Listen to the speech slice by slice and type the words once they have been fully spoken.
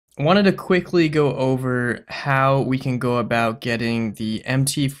wanted to quickly go over how we can go about getting the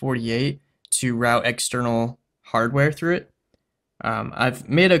MT48 to route external hardware through it. I've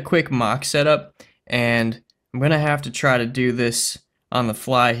made a quick mock setup, and I'm going to have to try to do this on the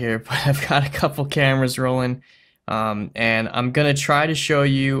fly here, but I've got a couple cameras rolling, and I'm going to try to show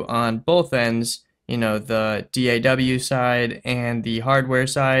you on both ends, the DAW side and the hardware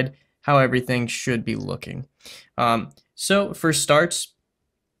side, how everything should be looking. So for starts,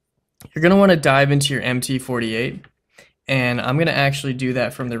 you're going to want to dive into your MT48, and I'm going to actually do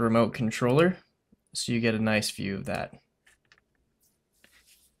that from the remote controller, so you get a nice view of that.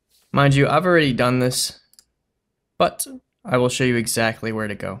 Mind you, I've already done this, but I will show you exactly where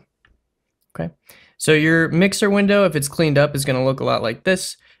to go. Okay, so your mixer window, if it's cleaned up, is going to look a lot like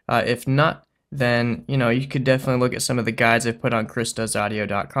this. If not, then you could definitely look at some of the guides I've put on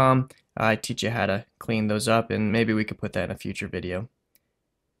krisdoesaudio.com. I teach you how to clean those up, and maybe we could put that in a future video.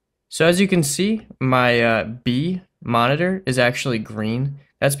 So as you can see, my B monitor is actually green.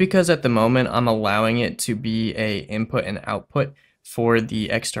 That's because at the moment I'm allowing it to be a input and output for the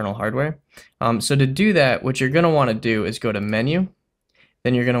external hardware. So to do that, what you're going to want to do is go to Menu,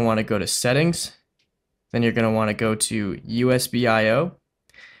 then you're going to want to go to Settings, then you're going to want to go to USB I/O,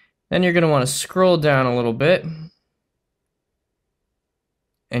 then you're going to want to scroll down a little bit,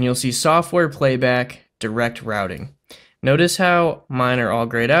 and you'll see Software Playback Direct Routing. Notice how mine are all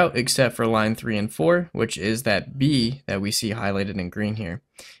grayed out except for line 3 and 4, which is that B that we see highlighted in green here.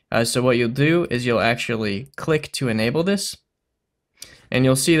 So what you'll do is you'll actually click to enable this, and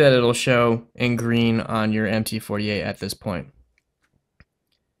you'll see that it'll show in green on your MT48 at this point.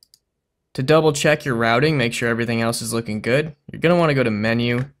 To double check your routing, make sure everything else is looking good, you're going to want to go to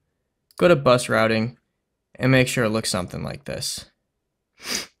Menu, go to Bus Routing, and make sure it looks something like this.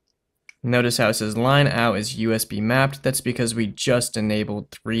 Notice how it says line out is USB mapped. That's because we just enabled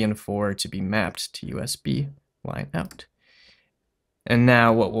 3 and 4 to be mapped to USB line out. And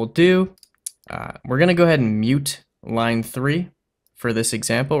now what we'll do, we're going to go ahead and mute line 3. For this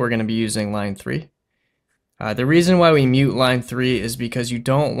example, we're going to be using line 3. The reason why we mute line 3 is because you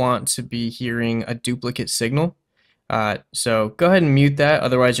don't want to be hearing a duplicate signal. So go ahead and mute that,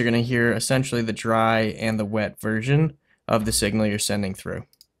 otherwise you're going to hear essentially the dry and the wet version of the signal you're sending through.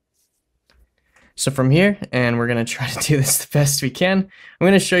 So from here, and we're going to try to do this the best we can, I'm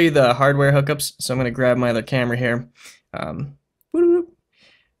going to show you the hardware hookups. So I'm going to grab my other camera here.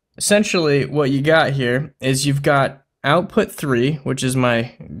 Essentially what you got here is you've got output 3, which is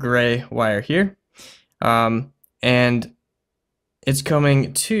my gray wire here, and it's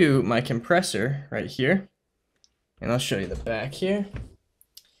coming to my compressor right here, and I'll show you the back here.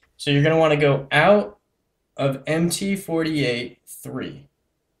 So you're going to want to go out of MT48 3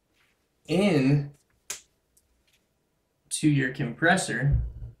 in to your compressor,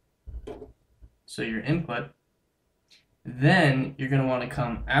 so your input, then you're going to want to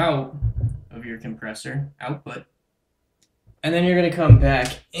come out of your compressor, output, and then you're going to come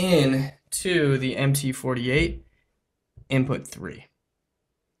back in to the MT48 input 3.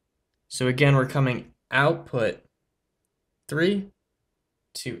 So again, we're coming output 3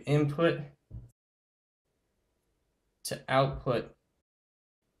 to input to output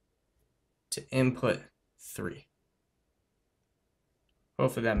to input 3.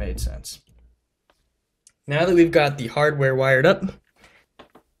 Hopefully that made sense. Now that we've got the hardware wired up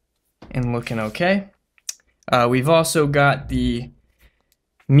and looking okay, we've also got the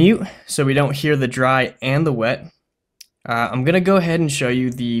mute so we don't hear the dry and the wet. I'm going to go ahead and show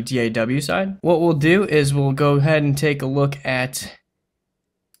you the DAW side. What we'll do is we'll go ahead and take a look at,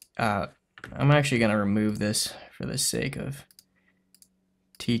 I'm actually going to remove this for the sake of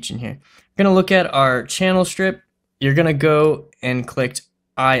teaching here. We're going to look at our channel strip. You're going to go and click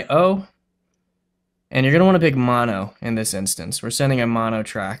I/O, and you're going to want to pick mono in this instance. We're sending a mono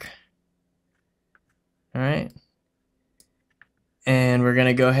track. All right. And we're going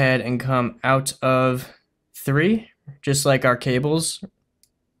to go ahead and come out of 3, just like our cables.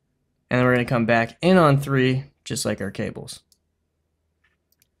 And then we're going to come back in on 3, just like our cables.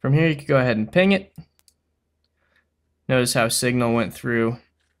 From here, you can go ahead and ping it. Notice how signal went through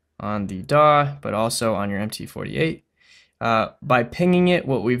on the DAW, but also on your MT48. By pinging it,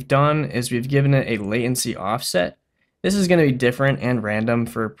 what we've done is we've given it a latency offset. This is going to be different and random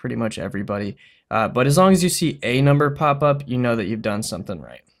for pretty much everybody, but as long as you see a number pop up, you know that you've done something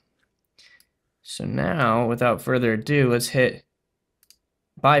right. So now, without further ado, let's hit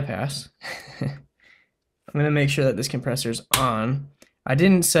bypass. I'm going to make sure that this compressor is on. I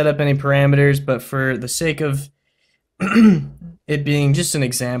didn't set up any parameters, but for the sake of it being just an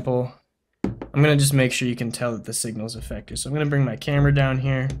example, I'm going to just make sure you can tell that the signal is effective. So I'm going to bring my camera down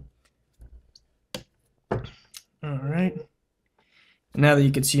here. All right. Now that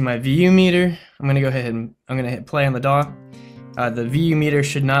you can see my VU meter, I'm gonna go ahead and I'm gonna hit play on the DAW. The VU meter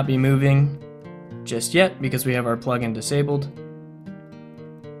should not be moving just yet because we have our plugin disabled.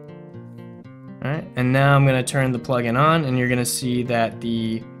 Alright, and now I'm going to turn the plugin on, and you're going to see that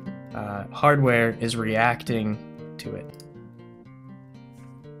the hardware is reacting to it.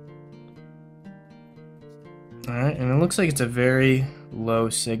 Alright, and it looks like it's a very low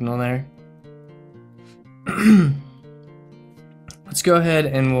signal there. Let's go ahead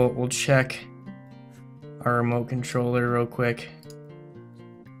and we'll check our remote controller real quick.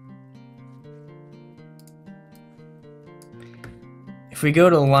 If we go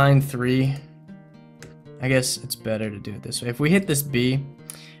to line 3, I guess it's better to do it this way. If we hit this B,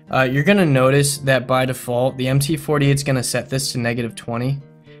 you're going to notice that by default, the MT48 is going to set this to -20.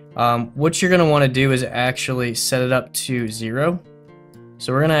 What you're going to want to do is actually set it up to 0.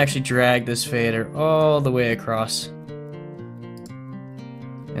 So we're going to actually drag this fader all the way across.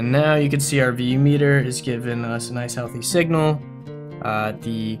 And now you can see our VU meter is giving us a nice healthy signal.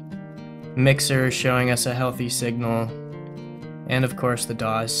 The mixer is showing us a healthy signal. And of course the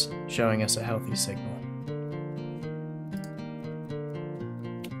DAW is showing us a healthy signal.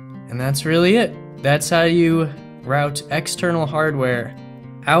 And that's really it. That's how you route external hardware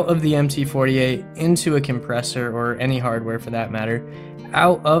out of the MT48 into a compressor, or any hardware for that matter,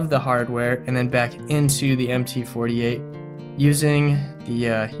 out of the hardware and then back into the MT48 using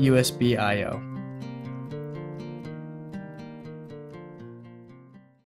the USB I/O.